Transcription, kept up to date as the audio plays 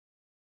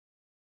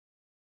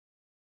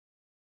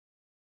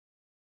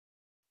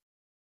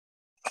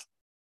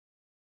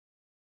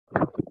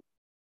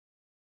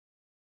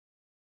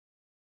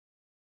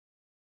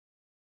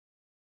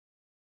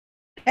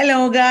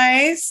Hello,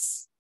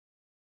 guys.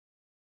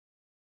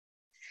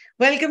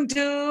 Welcome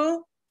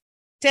to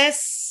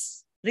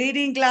TES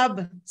Reading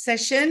Club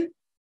session.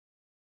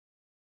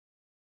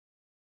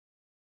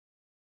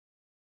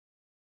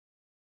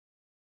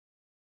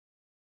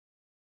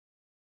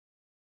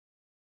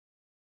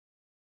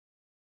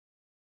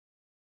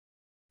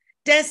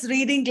 TES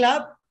Reading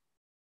Club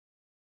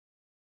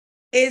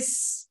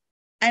is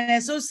an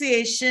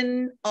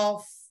association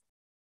of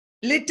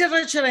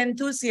literature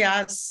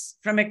enthusiasts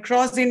from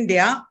across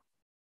India.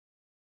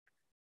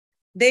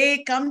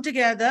 They come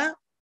together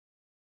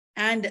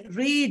and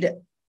read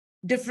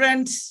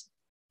different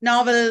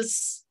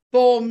novels,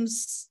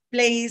 poems,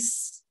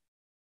 plays.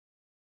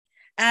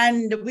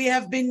 And we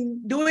have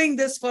been doing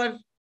this for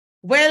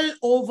well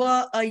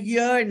over a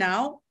year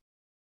now.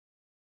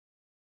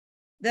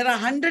 There are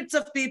hundreds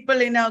of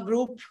people in our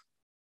group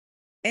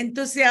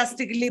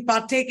enthusiastically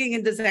partaking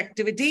in this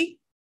activity.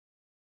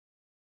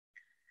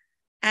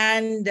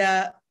 And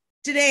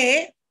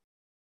today,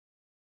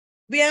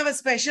 we have a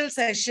special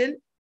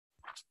session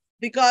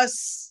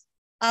because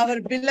our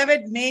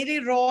beloved Mary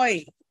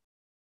Roy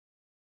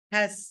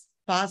has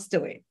passed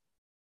away.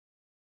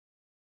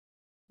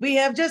 We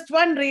have just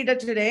one reader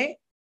today,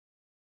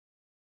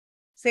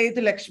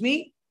 Sethu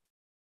Lakshmi.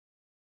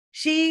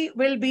 She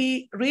will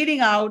be reading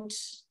out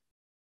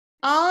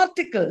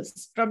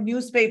articles from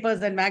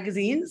newspapers and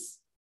magazines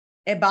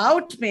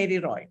about Mary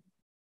Roy.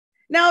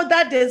 Now,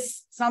 that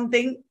is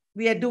something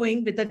we are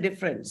doing with a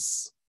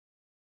difference.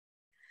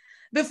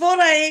 Before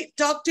I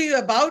talk to you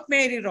about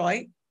Mary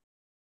Roy,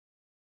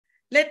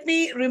 let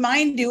me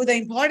remind you the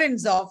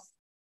importance of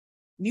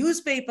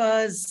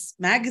newspapers,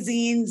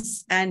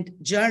 magazines, and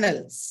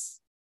journals.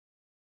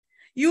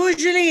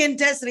 Usually in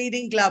TES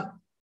Reading Club,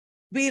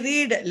 we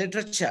read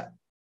literature.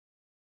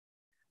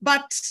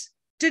 But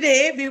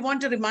today, we want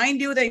to remind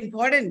you the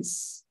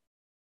importance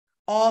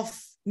of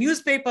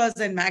newspapers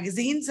and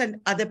magazines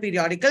and other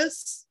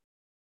periodicals.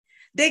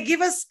 They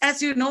give us,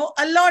 as you know,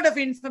 a lot of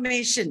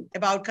information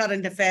about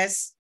current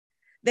affairs.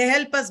 They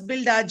help us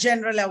build our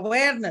general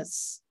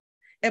awareness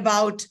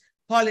about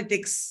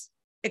politics,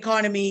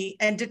 economy,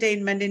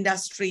 entertainment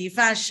industry,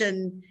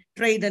 fashion,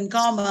 trade and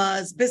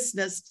commerce,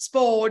 business,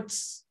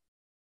 sports.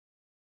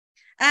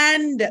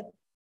 And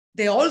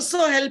they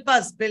also help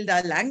us build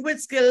our language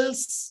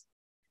skills,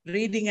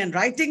 reading and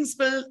writing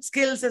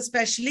skills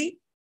especially.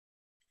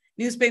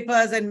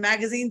 Newspapers and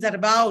magazines are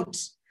about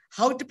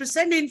how to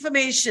present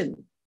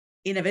information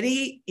in a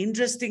very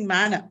interesting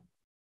manner,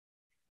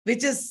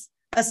 which is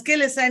a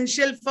skill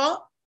essential for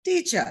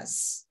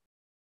teachers.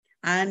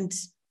 And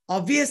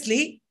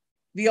obviously,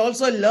 we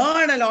also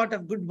learn a lot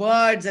of good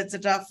words,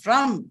 etc.,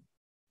 from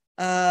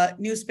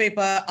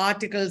newspaper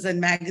articles and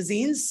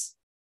magazines.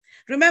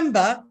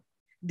 Remember,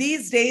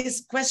 these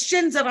days,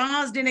 questions are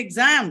asked in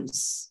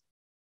exams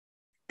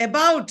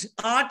about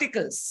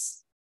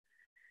articles.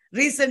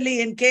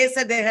 Recently, in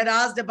KSA, they had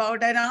asked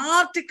about an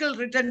article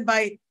written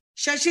by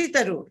Shashi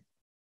Tharoor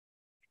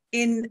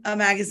in a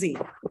magazine.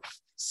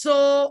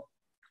 So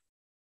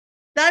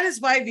that is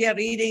why we are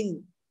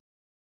reading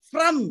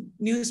from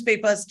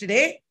newspapers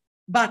today,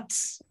 but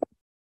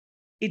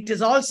it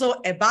is also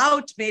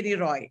about Mary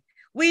Roy.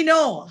 We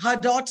know her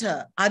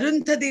daughter,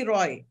 Arundhati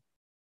Roy,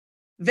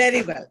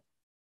 very well.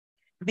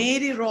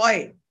 Mary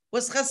Roy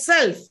was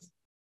herself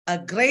a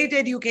great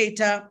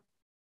educator,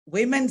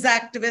 women's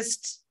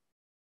activist,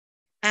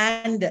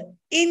 and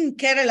in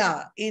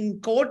Kerala, in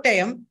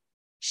Kottayam,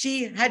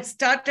 she had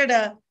started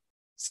a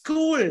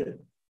school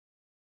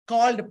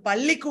called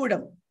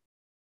Pallikudam,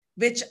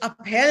 which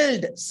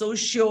upheld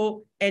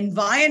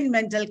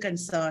socio-environmental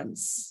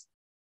concerns.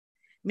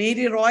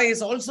 Mary Roy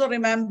is also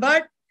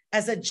remembered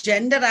as a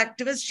gender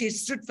activist. She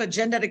stood for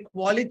gender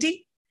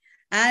equality,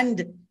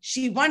 and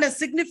she won a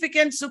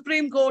significant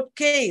Supreme Court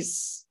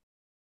case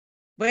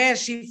where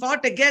she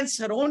fought against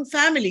her own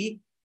family,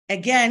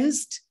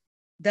 against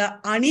the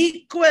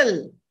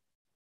unequal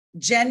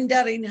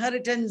gender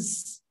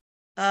inheritance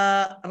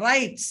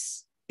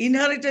rights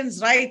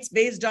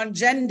based on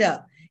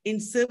gender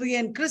in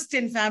Syrian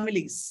Christian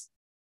families.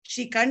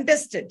 She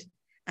contested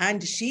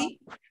and she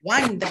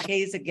won the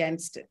case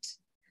against it.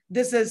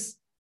 This is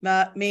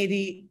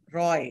Mary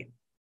Roy.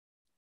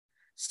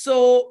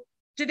 So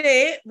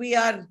today we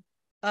are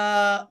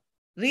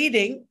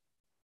reading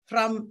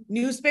from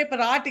newspaper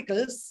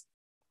articles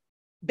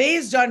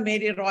based on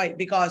Mary Roy,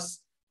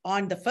 because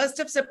on the 1st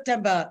of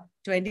September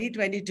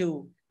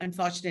 2022,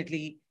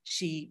 unfortunately,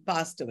 she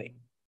passed away.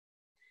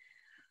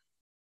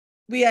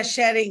 We are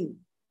sharing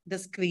the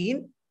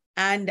screen,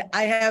 and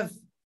I have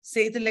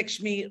Sethu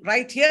Lakshmi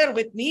right here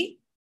with me.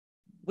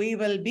 We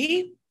will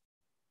be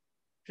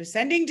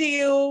presenting to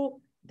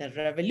you the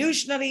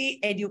revolutionary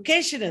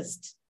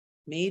educationist,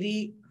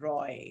 Mary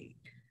Roy.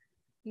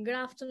 Good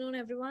afternoon,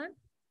 everyone.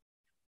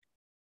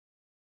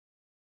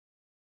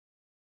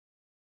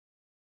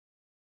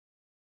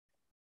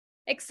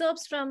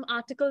 Excerpts from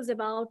articles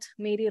about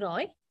Mary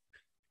Roy.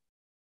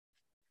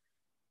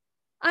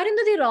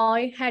 Arundhati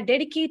Roy had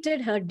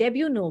dedicated her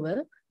debut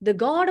novel, The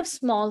God of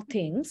Small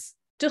Things,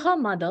 to her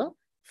mother,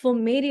 for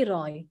Mary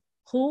Roy.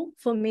 Who?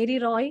 For Mary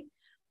Roy,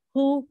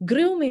 who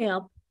grew me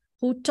up,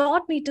 who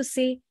taught me to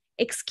say,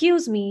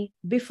 "Excuse me,"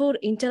 before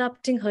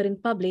interrupting her in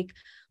public,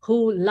 who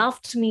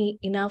loved me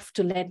enough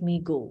to let me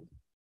go.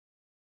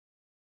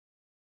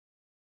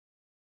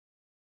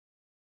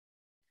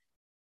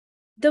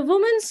 The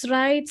women's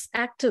rights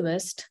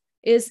activist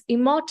is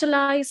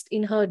immortalized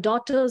in her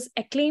daughter's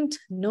acclaimed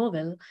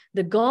novel,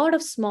 The God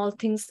of Small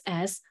Things,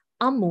 as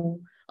Ammu,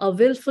 a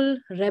willful,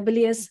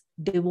 rebellious,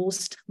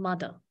 divorced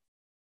mother.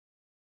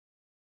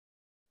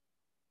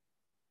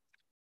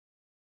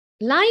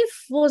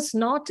 Life was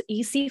not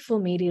easy for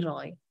Mary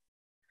Roy.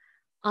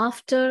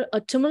 After a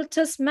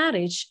tumultuous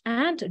marriage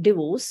and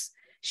divorce,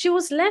 she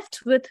was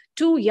left with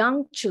 2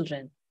 young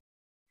children.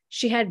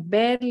 She had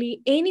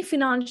barely any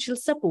financial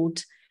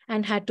support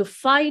and had to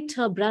fight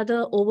her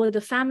brother over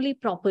the family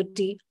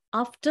property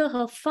after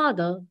her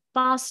father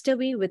passed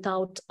away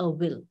without a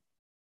will.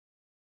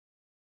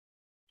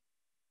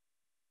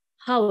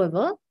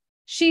 However,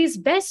 she is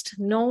best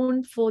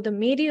known for the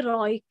Mary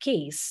Roy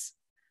case,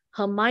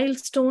 her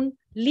milestone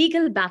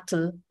legal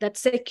battle that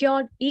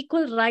secured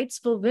equal rights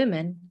for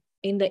women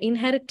in the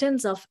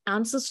inheritance of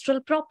ancestral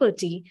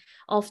property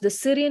of the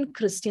Syrian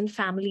Christian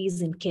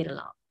families in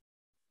Kerala.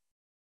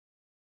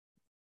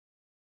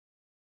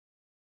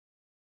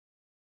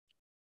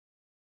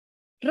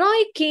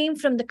 Roy came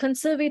from the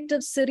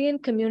conservative Syrian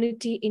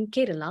community in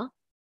Kerala,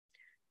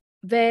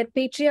 where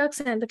patriarchs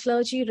and the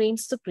clergy reigned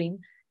supreme.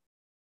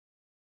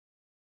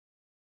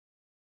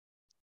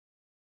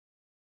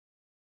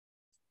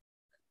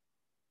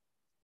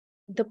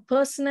 The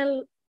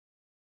personal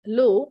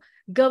law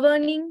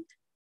governing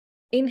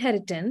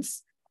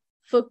inheritance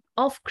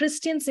of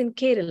Christians in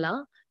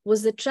Kerala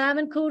was the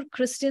Travancore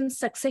Christian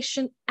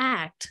Succession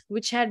Act,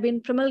 which had been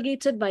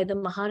promulgated by the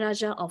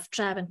Maharaja of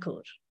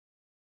Travancore.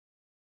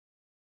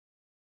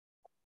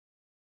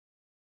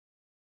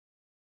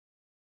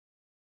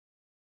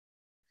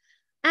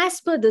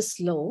 As per this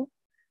law,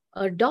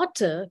 a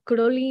daughter could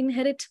only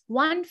inherit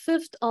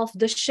 1/5 of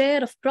the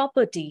share of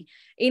property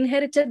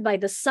inherited by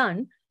the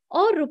son,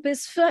 or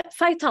rupees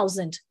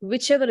 5,000,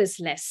 whichever is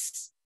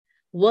less.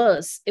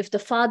 Worse, if the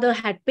father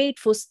had paid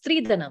for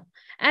stridhanam,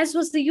 as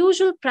was the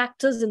usual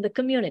practice in the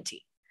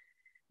community.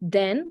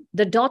 Then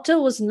the daughter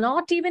was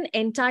not even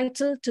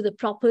entitled to the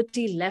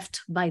property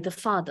left by the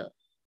father.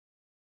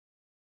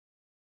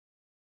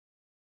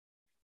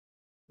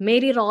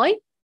 Mary Roy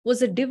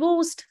was a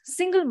divorced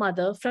single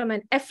mother from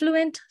an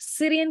affluent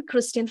Syrian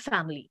Christian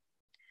family.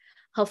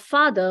 Her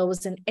father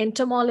was an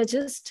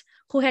entomologist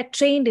who had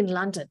trained in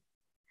London.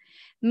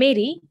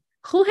 Mary,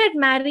 who had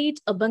married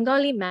a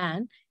Bengali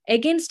man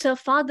against her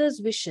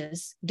father's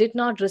wishes, did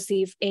not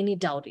receive any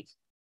dowry.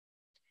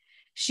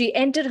 She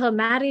ended her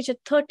marriage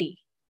at 30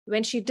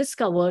 when she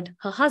discovered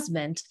her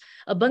husband,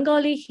 a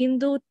Bengali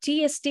Hindu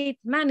tea estate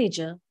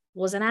manager,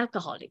 was an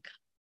alcoholic.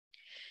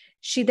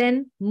 She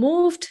then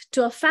moved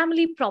to a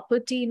family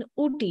property in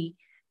Ooty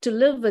to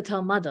live with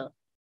her mother,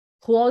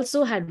 who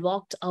also had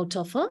walked out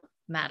of her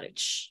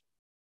marriage.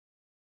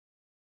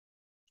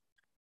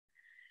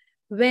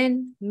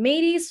 When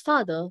Mary's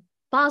father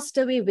passed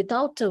away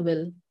without a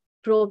will,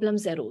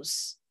 problems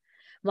arose.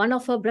 One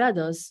of her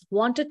brothers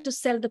wanted to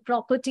sell the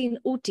property in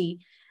Ooty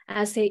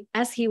as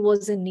he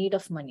was in need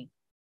of money.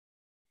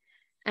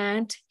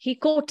 And he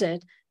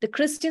quoted the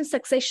Christian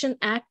Succession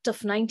Act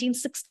of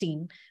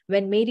 1916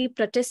 when Mary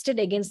protested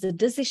against the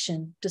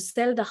decision to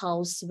sell the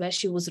house where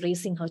she was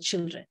raising her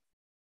children.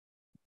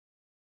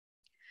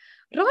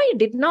 Roy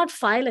did not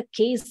file a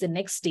case the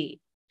next day.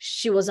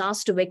 She was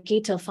asked to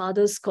vacate her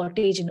father's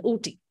cottage in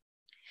Ooty.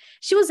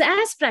 She was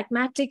as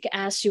pragmatic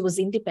as she was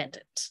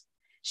independent.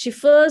 She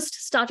first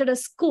started a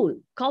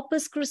school,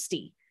 Corpus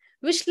Christi,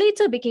 which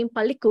later became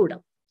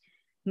Pallikudam,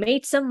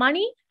 made some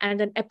money, and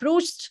then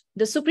approached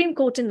the Supreme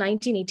Court in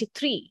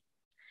 1983.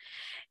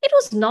 It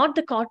was not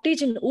the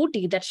cottage in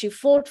Ooty that she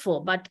fought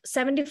for, but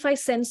 75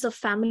 cents of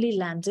family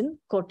land in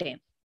Kottayam.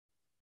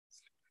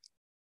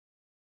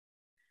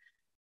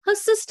 Her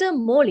sister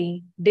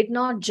Molly did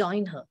not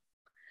join her.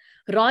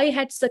 Roy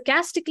had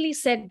sarcastically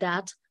said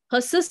that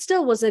her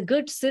sister was a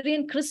good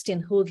Syrian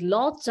Christian who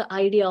loathed the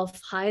idea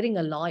of hiring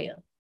a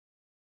lawyer.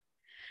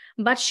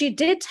 But she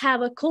did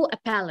have a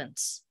co-appellant,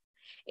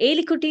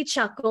 Elikutti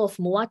Chakko of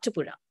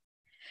Muvattupuzha.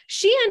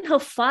 She and her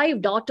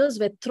 5 daughters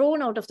were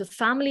thrown out of the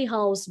family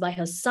house by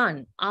her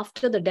son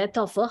after the death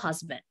of her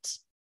husband.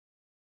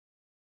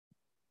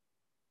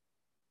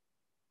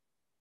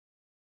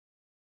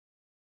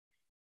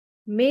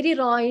 Mary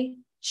Roy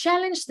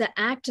challenged the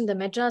act in the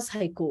Madras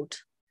High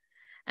Court,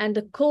 and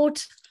the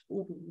court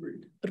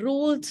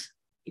ruled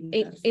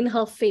in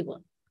her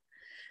favor.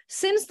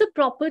 Since the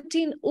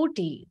property in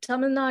Ooty,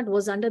 Tamil Nadu,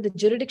 was under the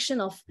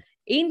jurisdiction of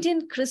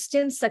Indian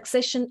Christian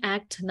Succession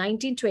Act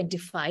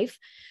 1925,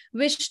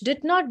 which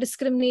did not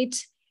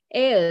discriminate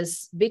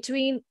heirs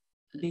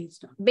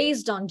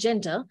based on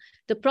gender,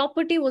 the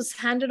property was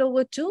handed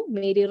over to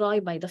Mary Roy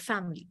by the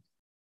family.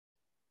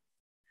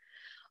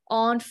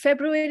 On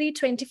February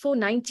 24,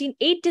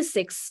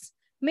 1986,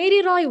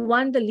 Mary Roy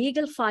won the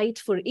legal fight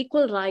for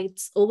equal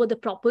rights over the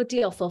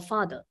property of her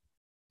father.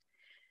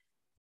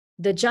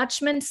 The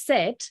judgment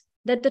said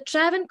that the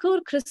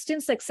Travancore Christian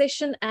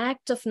Succession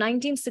Act of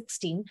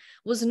 1916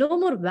 was no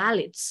more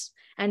valid,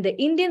 and the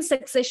Indian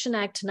Succession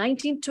Act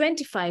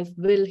 1925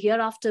 will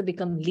hereafter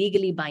become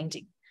legally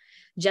binding.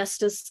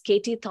 Justice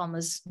K.T.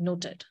 Thomas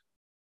noted.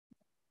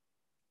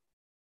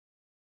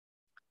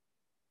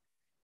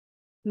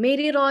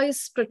 Mary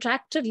Roy's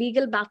protracted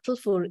legal battle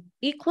for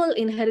equal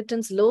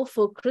inheritance law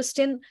for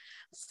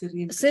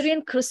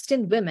Syrian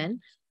Christian women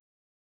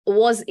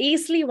was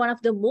easily one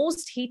of the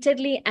most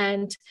heatedly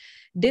and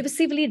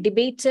divisively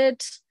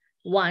debated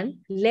one,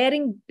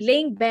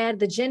 laying bare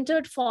the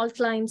gendered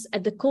fault lines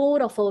at the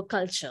core of our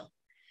culture,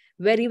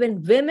 where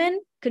even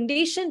women,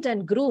 conditioned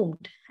and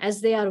groomed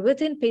as they are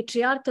within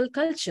patriarchal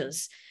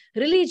cultures,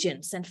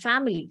 religions, and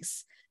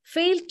families,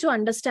 failed to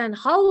understand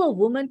how a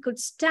woman could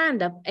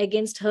stand up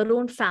against her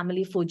own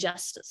family for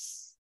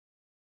justice.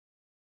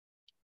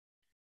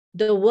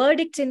 The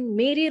verdict in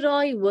Mary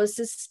Roy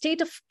versus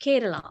State of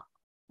Kerala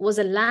was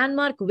a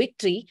landmark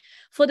victory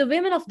for the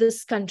women of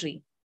this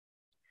country.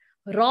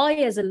 Roy,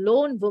 as a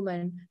lone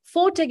woman,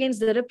 fought against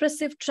the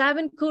repressive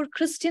Travancore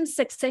Christian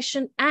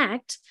Succession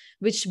Act,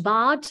 which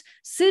barred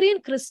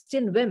Syrian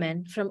Christian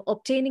women from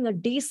obtaining a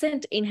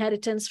decent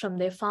inheritance from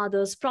their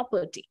father's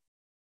property.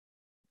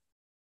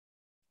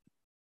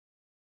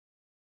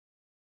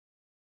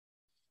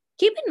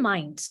 Keep in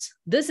mind,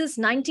 this is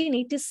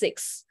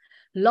 1986,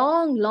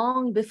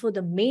 long before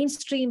the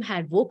mainstream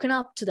had woken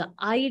up to the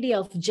idea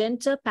of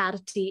gender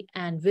parity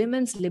and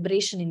women's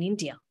liberation in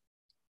India.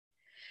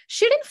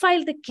 She didn't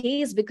file the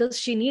case because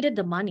she needed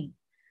the money.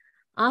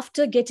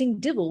 After getting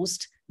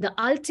divorced, the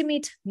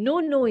ultimate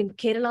no-no in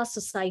Kerala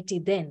society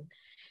then,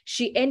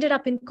 she ended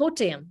up in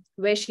Kottayam,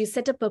 where she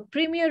set up a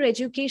premier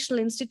educational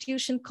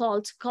institution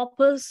called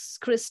Corpus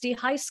Christi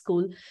High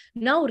School,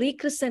 now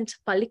rechristened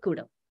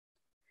Pallikudam.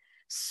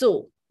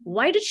 So,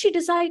 why did she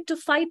decide to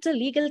fight a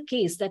legal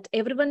case that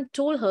everyone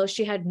told her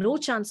she had no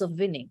chance of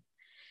winning?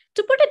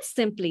 To put it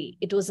simply,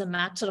 it was a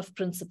matter of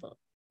principle.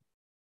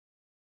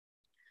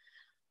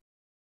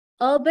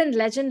 Urban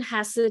legend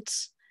has it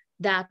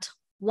that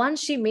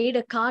once she made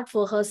a card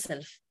for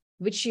herself,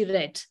 which she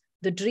read,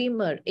 "The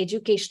Dreamer,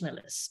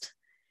 Educationist."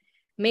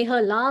 May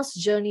her last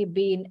journey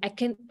be in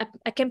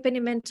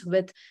accompaniment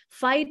with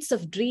fights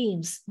of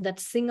dreams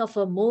that sing of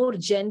a more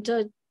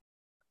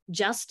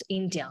gender-just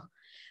India,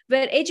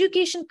 where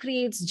education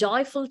creates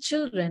joyful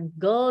children,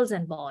 girls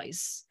and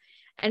boys,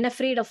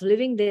 unafraid of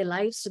living their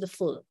lives to the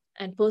full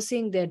and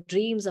pursuing their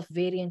dreams of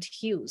variant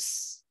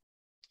hues.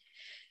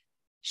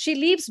 She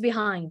leaves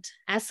behind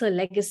as her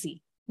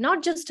legacy,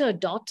 not just her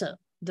daughter,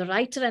 the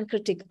writer and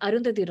critic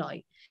Arundhati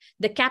Roy,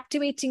 the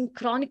captivating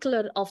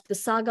chronicler of the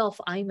saga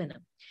of Aymana,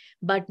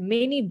 but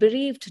many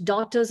bereaved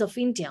daughters of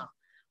India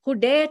who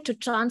dared to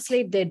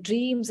translate their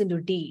dreams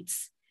into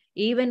deeds,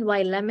 even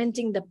while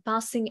lamenting the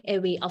passing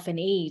away of an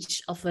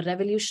age of a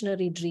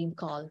revolutionary dream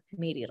called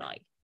Mary Roy.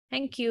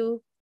 Thank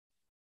you.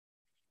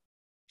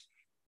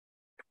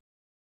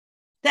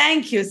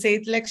 Thank you,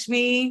 Seth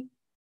Lakshmi.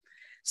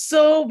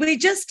 So we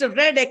just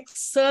read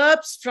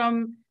excerpts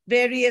from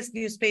various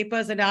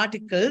newspapers and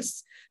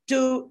articles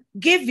to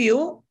give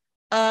you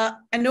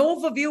an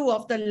overview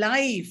of the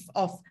life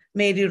of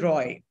Mary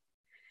Roy.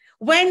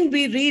 When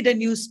we read a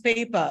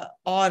newspaper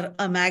or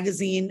a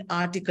magazine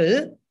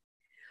article,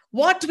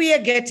 what we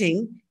are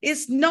getting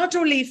is not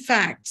only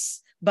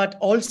facts, but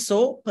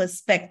also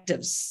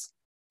perspectives.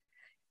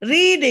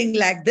 Reading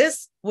like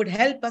this would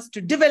help us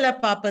to develop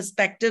our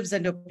perspectives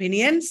and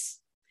opinions,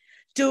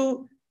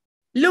 to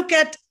look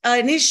at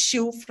an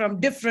issue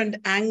from different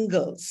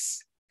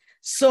angles.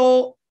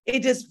 So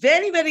it is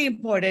very, very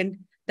important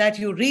that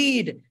you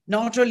read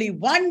not only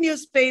one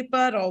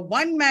newspaper or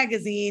one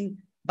magazine,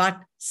 but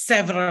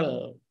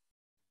several.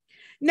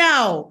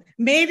 Now,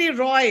 Mary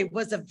Roy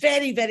was a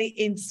very, very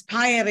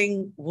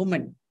inspiring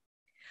woman.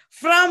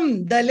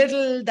 From the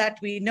little that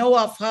we know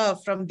of her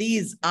from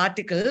these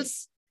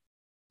articles,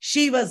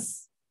 she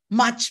was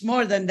much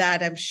more than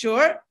that, I'm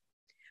sure.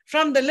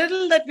 From the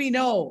little that we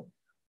know,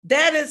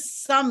 there is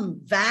some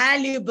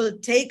valuable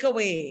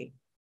takeaway.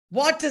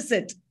 What is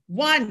it?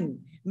 One,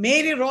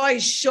 Mary Roy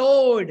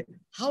showed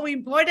how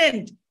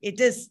important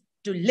it is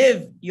to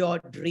live your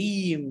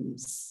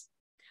dreams.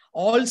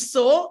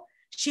 Also,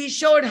 she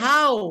showed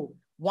how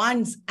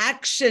one's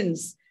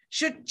actions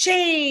should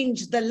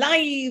change the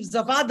lives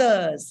of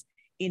others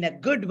in a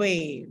good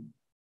way.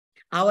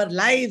 Our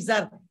lives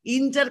are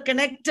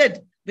interconnected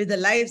with the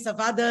lives of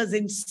others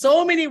in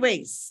so many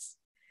ways.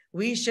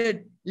 We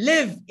should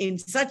live in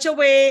such a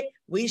way,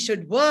 we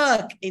should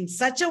work in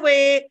such a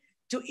way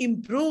to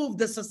improve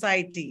the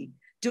society,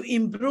 to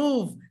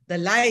improve the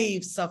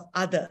lives of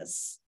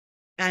others.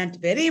 And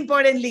very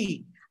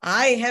importantly,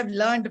 I have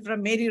learned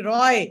from Mary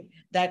Roy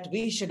that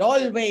we should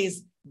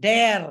always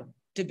dare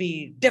to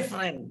be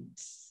different.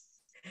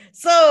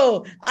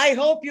 So I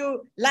hope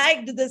you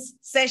liked this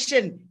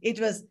session.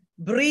 It was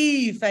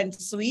brief and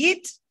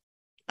sweet.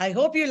 I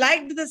hope you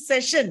liked this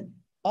session.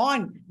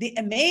 on the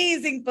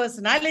amazing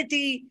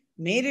personality,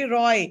 Mary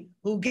Roy,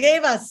 who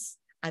gave us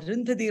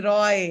Arundhati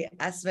Roy,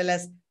 as well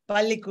as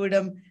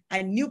Pallikudam,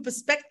 and new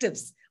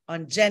perspectives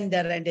on gender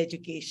and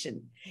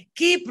education.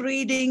 Keep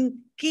reading,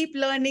 keep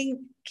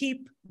learning,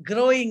 keep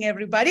growing,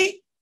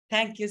 everybody.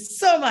 Thank you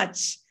so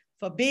much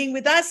for being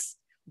with us.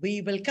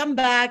 We will come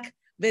back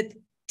with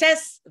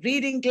TES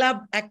Reading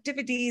Club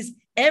activities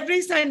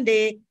every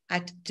Sunday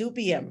at 2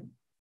 p.m.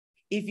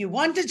 If you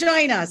want to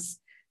join us,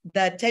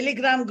 the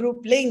Telegram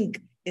group link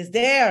is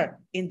there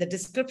in the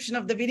description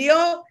of the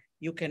video.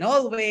 You can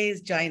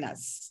always join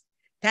us.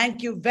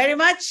 Thank you very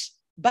much.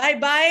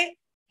 Bye-bye.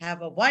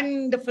 Have a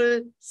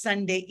wonderful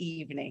Sunday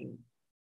evening.